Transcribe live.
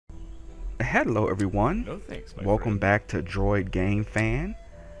Hello everyone, No thanks, my welcome friend. back to Droid Game Fan.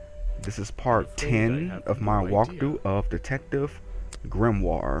 This is part afraid I 10 have of no my idea. walkthrough of Detective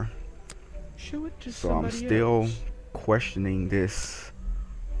Grimoire. Show it to So I'm somebody still else. questioning this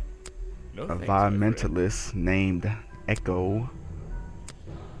No thanks, my friend. environmentalist named Echo.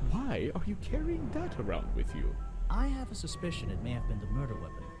 Why are you carrying that around with you? I have a suspicion it may have been the murder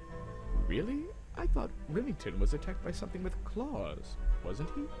weapon. Really? I thought Remington was attacked by something with claws, wasn't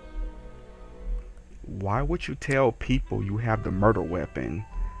he? Why would you tell people you have the murder weapon?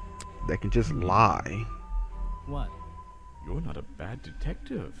 They can just lie. What? You're not a bad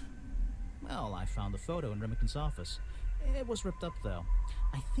detective. Well, I found the photo in Remington's office. It was ripped up, though.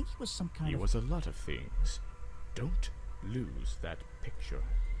 I think he was some kind He of... was a lot of things. Don't lose that picture.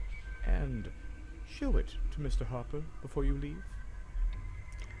 And show it to Mr. Harper before you leave.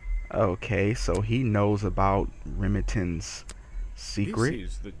 Okay, so he knows about Remington's secret.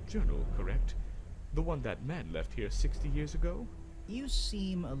 This is the journal, correct? The one that man left here 60 years ago? You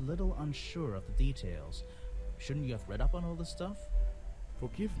seem a little unsure of the details. Shouldn't you have read up on all this stuff?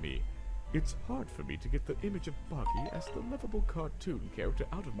 Forgive me. It's hard for me to get the image of Boggy as the lovable cartoon character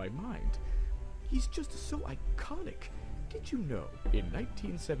out of my mind. He's just so iconic. Did you know, in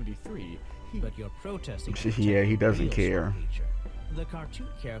 1973, he... But you're protesting... Yeah, he doesn't real care. swamp creature. The cartoon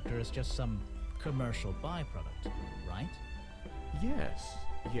character is just some commercial byproduct, right? Yes,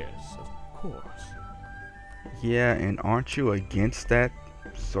 of course. Yeah, and aren't you against that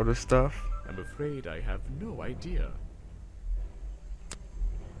sort of stuff? I'm afraid I have no idea.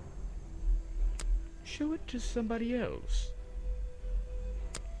 Show it to somebody else.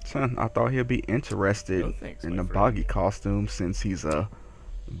 Son, I thought he'd be interested No thanks, in my the friend. Boggy costume since he's a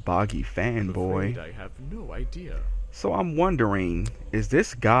Boggy I'm fanboy. afraid I have no idea. So I'm wondering, is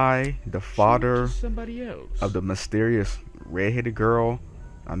this guy the Show it father to somebody else. of the mysterious redheaded girl?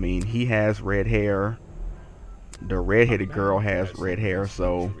 I mean, he has red hair. The redheaded girl has red hair,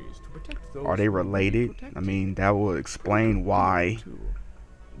 so are they related? I mean, that will explain why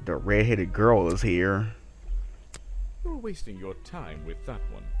the redheaded girl is here. You're wasting your time with that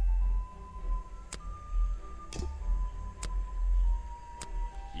one.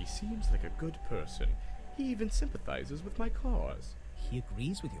 He seems like a good person. He even sympathizes with my cause. He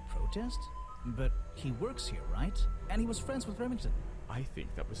agrees with your protest? But he works here, right? And he was friends with Remington. I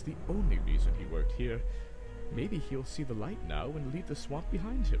think that was the only reason he worked here. Maybe he'll see the light now and leave the swamp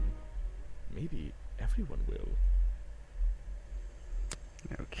behind him. Maybe everyone will.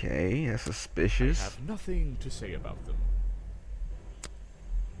 Okay, that's I suspicious. have nothing to say about them.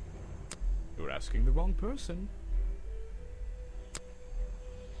 You're asking the wrong person.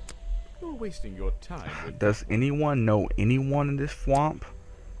 You're wasting your time with... Does anyone know anyone in this swamp?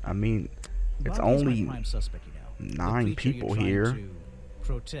 I mean, it's Boggy's only my prime suspect, you know. The 9 creature you're people trying here. to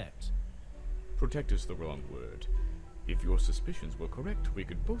protect. Protect is the wrong word. If your suspicions were correct, we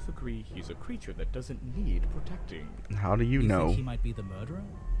could both agree he's a creature that doesn't need protecting. How do you know? Think he might be the murderer?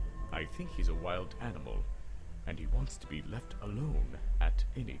 I think he's a wild animal, and he wants to be left alone at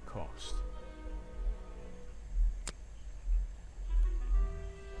any cost.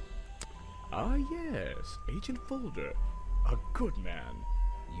 Ah yes, Agent Folder, a good man.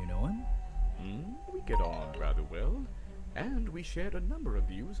 You know him? We get on rather well, and we shared a number of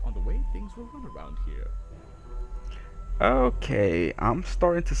views on the way things were run around here. Okay, I'm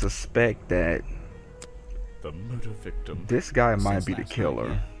starting to suspect that The murder victim. this guy might Since be the last night, killer.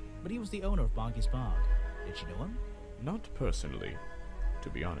 yeah. But he was the owner of Boggy's Bog. Did you know him? Not personally. To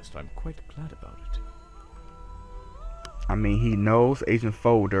be honest, I'm quite glad about it. I mean, he knows Agent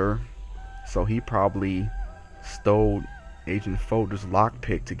Folder, so he probably stole Agent Folder's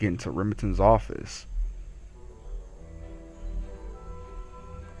lockpick to get into Remington's office.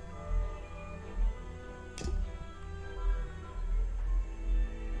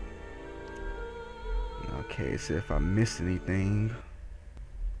 Okay, see if I missed anything.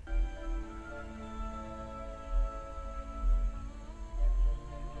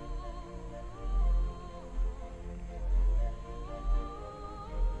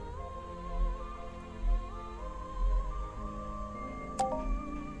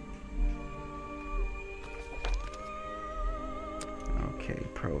 Okay,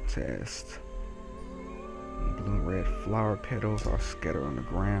 protest. Blue and red flower petals are scattered on the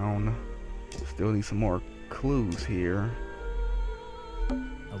ground. Still need some more clues here.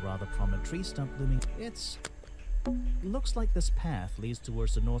 A rather prominent tree stump looming. Looks like this path leads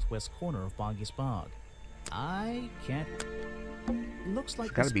towards the northwest corner of Boggy's Bog. I can't... Looks like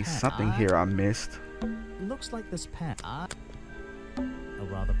There's gotta this be path... something here I missed. Looks like this path... A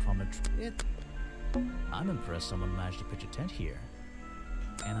rather prominent... I'm impressed someone managed to pitch a tent here.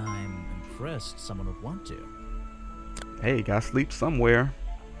 And I'm frisked, someone would want to. Hey, you gotta sleep somewhere.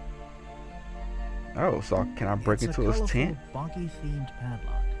 Oh, so can I break into his tent? It's a colorful, boggy-themed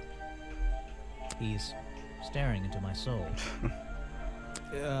padlock. He's staring into my soul.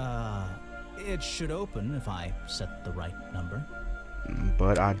 It should open if I set the right number.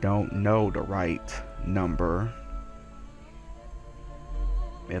 But I don't know the right number.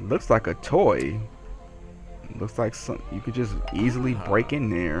 It looks like a toy. It looks like some you could just easily break in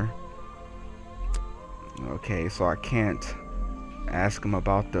there. Okay, so I can't ask him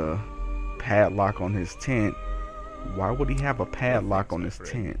about the padlock on his tent. Why would he have a padlock on his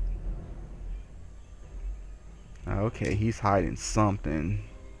tent? Okay, he's hiding something.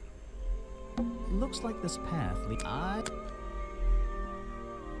 Looks like this path leads.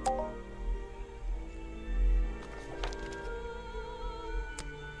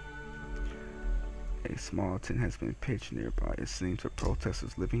 A small tent has been pitched nearby. It seems the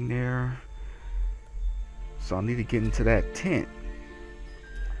protesters living there. So I need to get into that tent.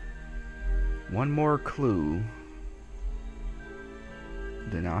 One more clue.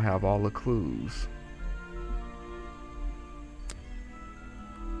 Then I'll have all the clues.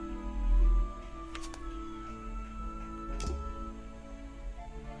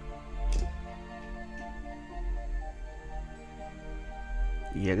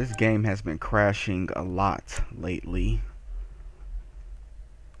 Yeah, this game has been crashing a lot lately.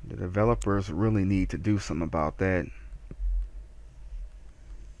 The developers really need to do something about that.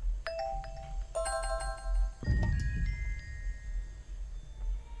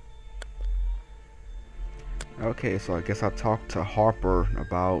 Okay, so I guess I talked to Harper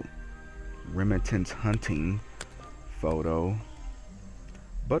about Remington's hunting photo.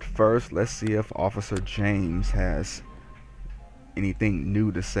 But first, let's see if Officer James has anything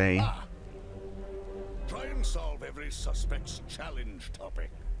new to say. Try and solve every suspect's challenge topic.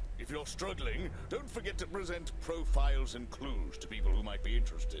 If you're struggling, don't forget to present profiles and clues to people who might be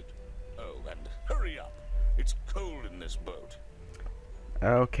interested. Oh, and hurry up. It's cold in this boat.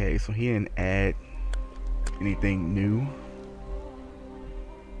 Okay, so he didn't add anything new.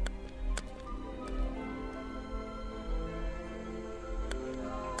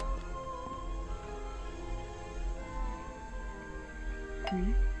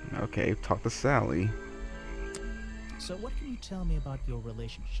 Okay, talk to Sally. So what can you tell me about your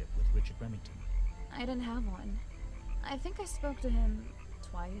relationship with Richard Remington? I didn't have one. I think I spoke to him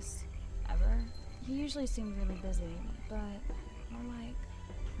twice, ever. He usually seemed really busy, but more like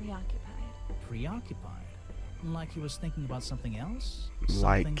preoccupied. Preoccupied? Like he was thinking about something else?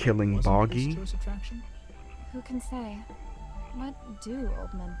 Like Something killing that wasn't Boggy? his tourist attraction? Who can say? What do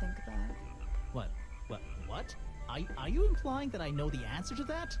old men think about? What? Are you implying that I know the answer to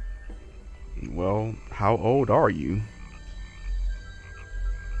that? Well, how old are you?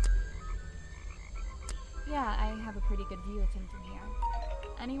 Yeah, I have a pretty good view of him from here.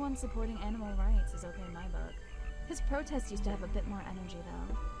 Anyone supporting animal rights is okay in my book. His protest used to have a bit more energy,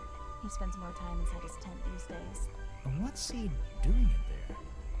 though. He spends more time inside his tent these days. What's he doing in there?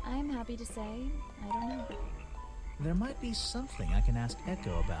 I'm happy to say, I don't know. There might be something I can ask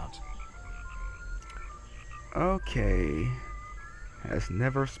Echo about. Okay. Has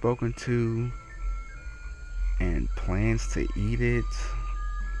never spoken to and plans to eat it.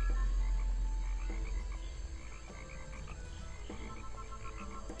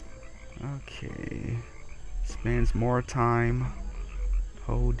 Okay. Spends more time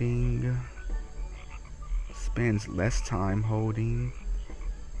holding. Spends less time holding.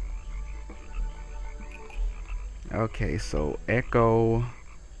 Okay, so Echo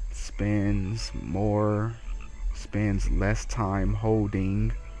spends less time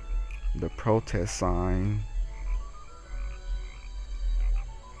holding the protest sign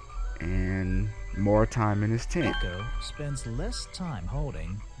and more time in his tent. Echo spends less time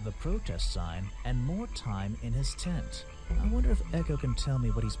holding the protest sign and more time in his tent. I wonder if Echo can tell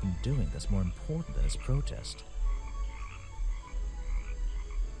me what he's been doing that's more important than his protest.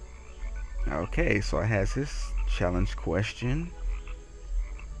 Okay, so it has his challenge question.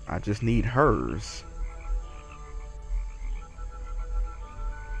 I just need hers.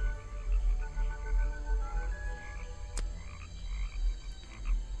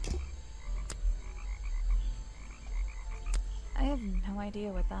 I have no idea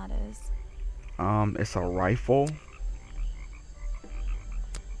what that is. It's a rifle.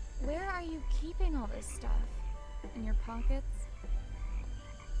 Where are you keeping all this stuff? In your pockets?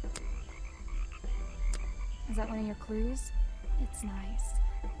 Is that one of your clues? It's nice.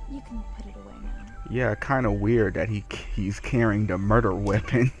 You can put it away now. Yeah, kind of weird that he's carrying the murder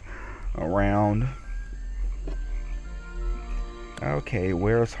weapon around. Okay,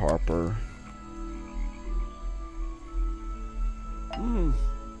 where's Harper?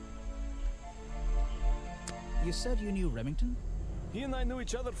 You said you knew Remington? He and I knew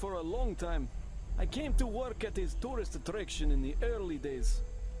each other for a long time. I came to work at his tourist attraction in the early days,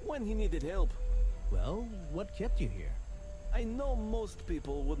 when he needed help. Well, what kept you here? I know most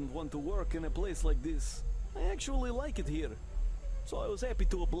people wouldn't want to work in a place like this. I actually like it here, so I was happy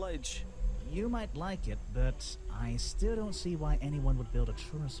to oblige. You might like it, but I still don't see why anyone would build a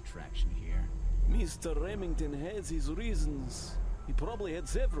tourist attraction here. Mr. Remington has his reasons. He probably had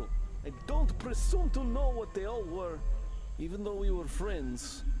several. I don't presume to know what they all were. Even though we were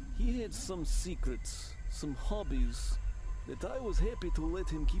friends, he had some secrets, some hobbies, that I was happy to let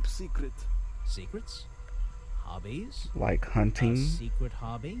him keep secret. Secrets? Hobbies? Like A hunting. secret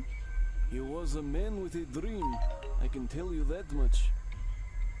hobby? He was a man with a dream, I can tell you that much.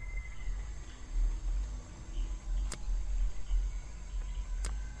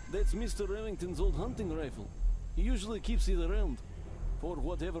 That's Mr. Remington's old hunting rifle. He usually keeps it around. For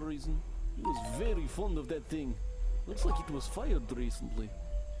whatever reason, he was very fond of that thing. Looks like it was fired recently.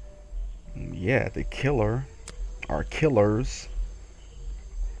 Yeah, the killer. Or killers.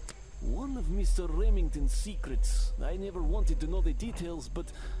 One of Mr. Remington's secrets. I never wanted to know the details,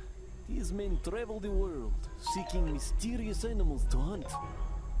 but these men travel the world, seeking mysterious animals to hunt.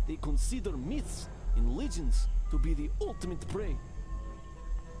 They consider myths and legends to be the ultimate prey.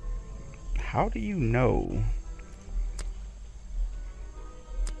 How do you know?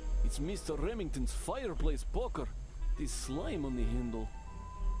 It's Mr. Remington's fireplace poker. This slime on the handle.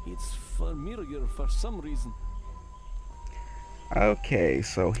 It's familiar for some reason. Okay,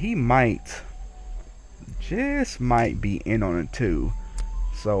 so he might, just might be in on it too.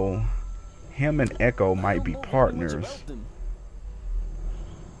 So him and Echo I might don't be know very much partners. about them.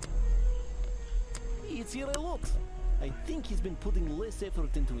 It's here a lot. I think he's been putting less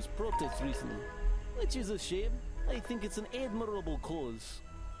effort into his protests recently, which is a shame. I think it's an admirable cause.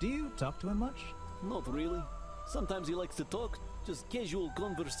 Do you talk to him much? Not really. Sometimes he likes to talk, just casual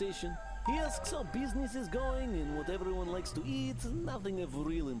conversation. He asks how business is going and what everyone likes to eat, nothing of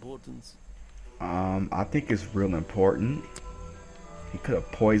real importance. I think it's real important. He could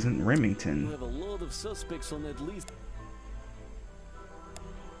have poisoned You Remington. have a lot of suspects on that list.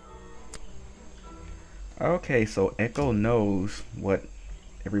 Okay, so Echo knows what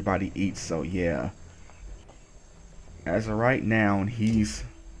everybody eats, so yeah. As of right now, he's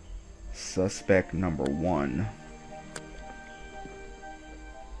suspect number 1.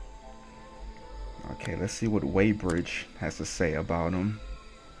 Okay, let's see what Weybridge has to say about him.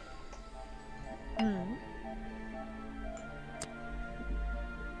 I'm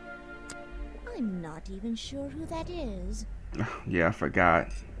not even sure who that is. Yeah, I forgot.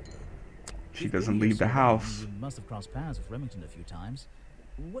 She You've doesn't been here leave the so long, house. You must have crossed paths with Remington a few times.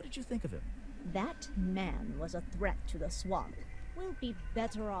 What did you think of him? That man was a threat to the swamp. We'll be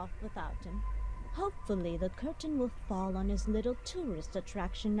better off without him. Hopefully the curtain will fall on his little tourist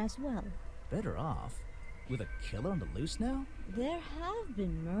attraction as well. Better off? With a killer on the loose now? There have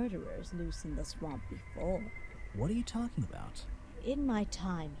been murderers loose in the swamp before. What are you talking about? In my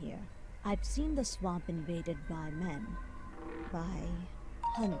time here, I've seen the swamp invaded by men. By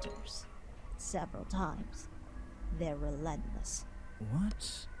hunters. Several times. They're relentless.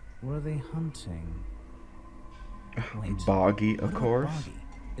 What were they hunting? Wait, Boggy, what of about course. Boggy?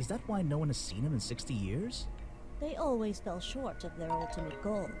 Is that why no one has seen him in 60 years? They always fell short of their ultimate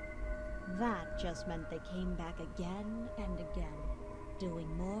goal. That just meant they came back again and again, doing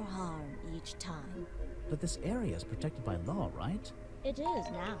more harm each time. But this area is protected by law, right? It is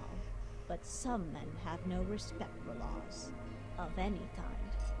now, but some men have no respect for laws, of any kind.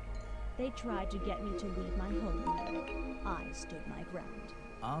 They tried to get me to leave my home here. I stood my ground.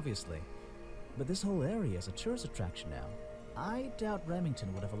 Obviously. But this whole area is a tourist attraction now. I doubt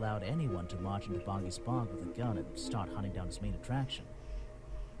Remington would have allowed anyone to march into Boggy's Bog with a gun and start hunting down his main attraction.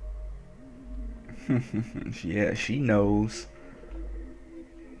 Yeah, she knows.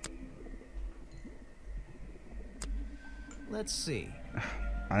 Let's see.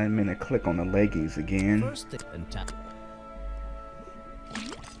 I didn't mean to click on the leggings again. First thing in town.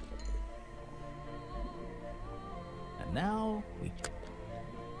 And now we.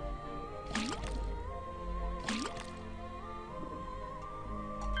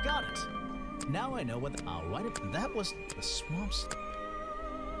 Got it. Now I know what. All right, that was the swamps.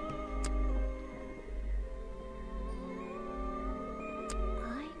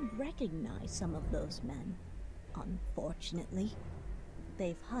 I recognize some of those men. Unfortunately,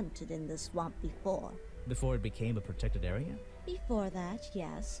 they've hunted in the swamp before. Before it became a protected area? Before that,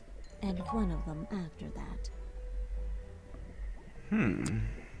 yes, and one of them after that.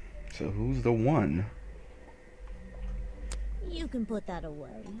 So who's the one? You can put that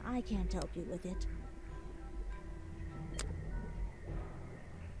away. I can't help you with it.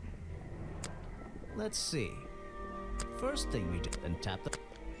 Let's see. First thing we do, then tap the...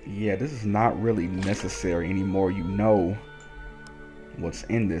 Yeah, this is not really necessary anymore. You know what's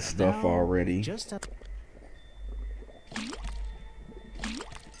in this stuff Now, already. just have...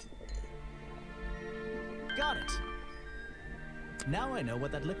 Got it. Now I know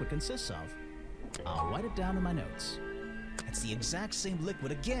what that liquid consists of. I'll write it down in my notes. It's the exact same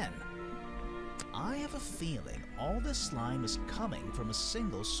liquid again. I have a feeling all this slime is coming from a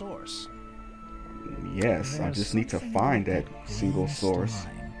single source. Yes, I just need to find that single source.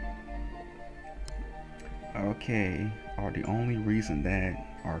 Okay, are the only reason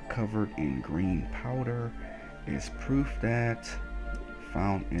that are covered in green powder is proof that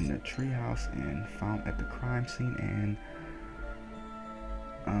found in the treehouse and found at the crime scene and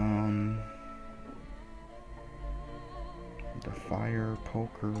the fire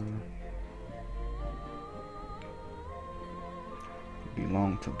poker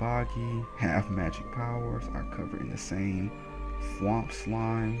belong to Boggy, have magic powers, are covered in the same swamp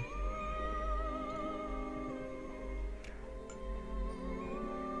slime.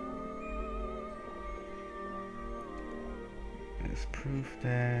 Is proof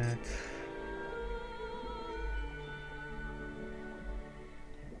that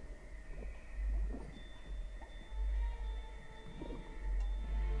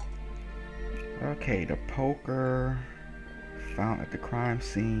okay, the poker found at the crime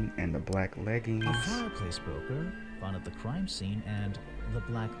scene and the black leggings. A fireplace poker found at the crime scene and the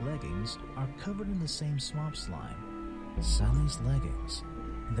black leggings are covered in the same swamp slime. Sally's leggings.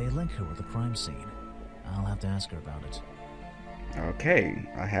 They link her with the crime scene. I'll have to ask her about it. Okay,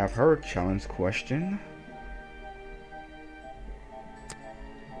 I have her challenge question.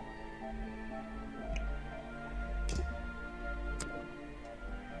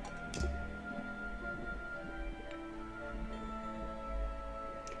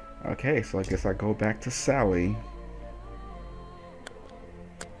 Okay, so I guess I go back to Sally.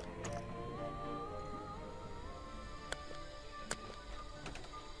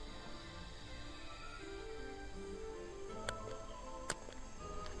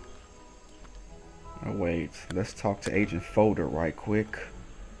 Oh wait, let's talk to Agent Folder right quick.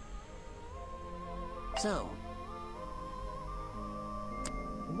 So,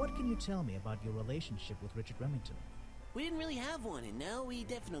 What can you tell me about your relationship with Richard Remington? we didn't really have one, and now we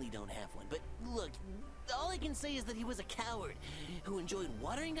definitely don't have one. But look, all I can say is that he was a coward who enjoyed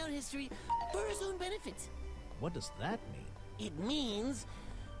watering down history for his own benefit. What does that mean? It means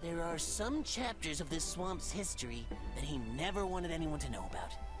there are some chapters of this swamp's history that he never wanted anyone to know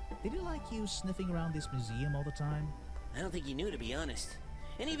about. Did he like you sniffing around this museum all the time? I don't think he knew, to be honest.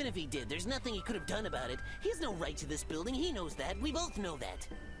 And even if he did, there's nothing he could have done about it. He has no right to this building. He knows that. We both know that.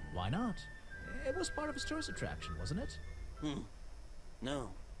 Why not? It was part of his tourist attraction, wasn't it?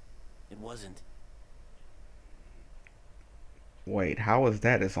 No, it wasn't. Wait, how is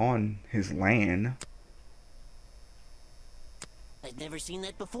that? It's on his land. I'd never seen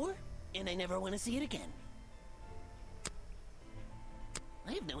that before, and I never want to see it again.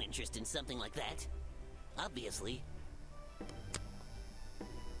 I have no interest in something like that. Obviously.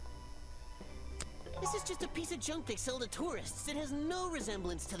 This is just a piece of junk they sell to tourists. It has no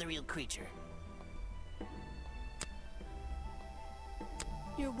resemblance to the real creature.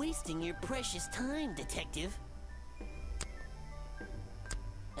 You're wasting your precious time, detective.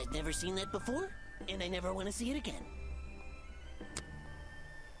 I've never seen that before, and I never want to see it again.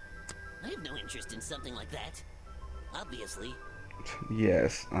 I have no interest in something like that. Obviously.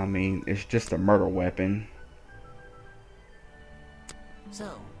 Yes, I mean, it's just a murder weapon.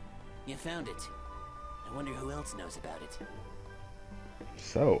 So, you found it. I wonder who else knows about it.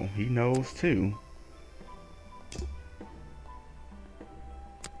 So, he knows too.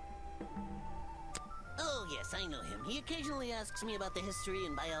 Oh, yes, I know him. He occasionally asks me about the history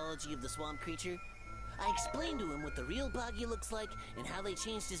and biology of the swamp creature. I explained to him what the real Boggy looks like and how they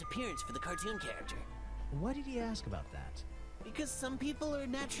changed his appearance for the cartoon character. Why did he ask about that? Because some people are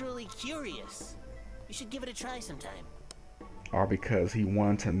naturally curious. You should give it a try sometime. Or because he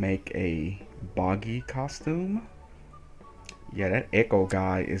wanted to make a Boggy costume? Yeah, that Echo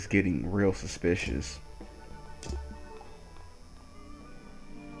guy is getting real suspicious.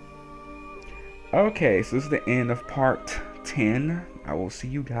 Okay, so this is the end of part 10. I will see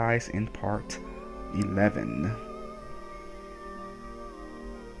you guys in part 11.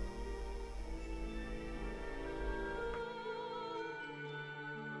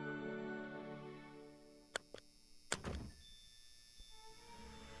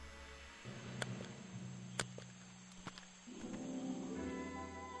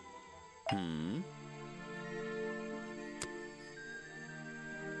 You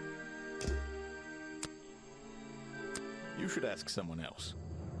should ask someone else.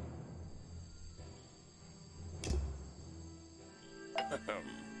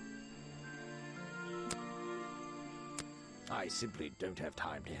 I simply don't have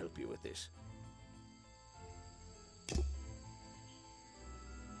time to help you with this.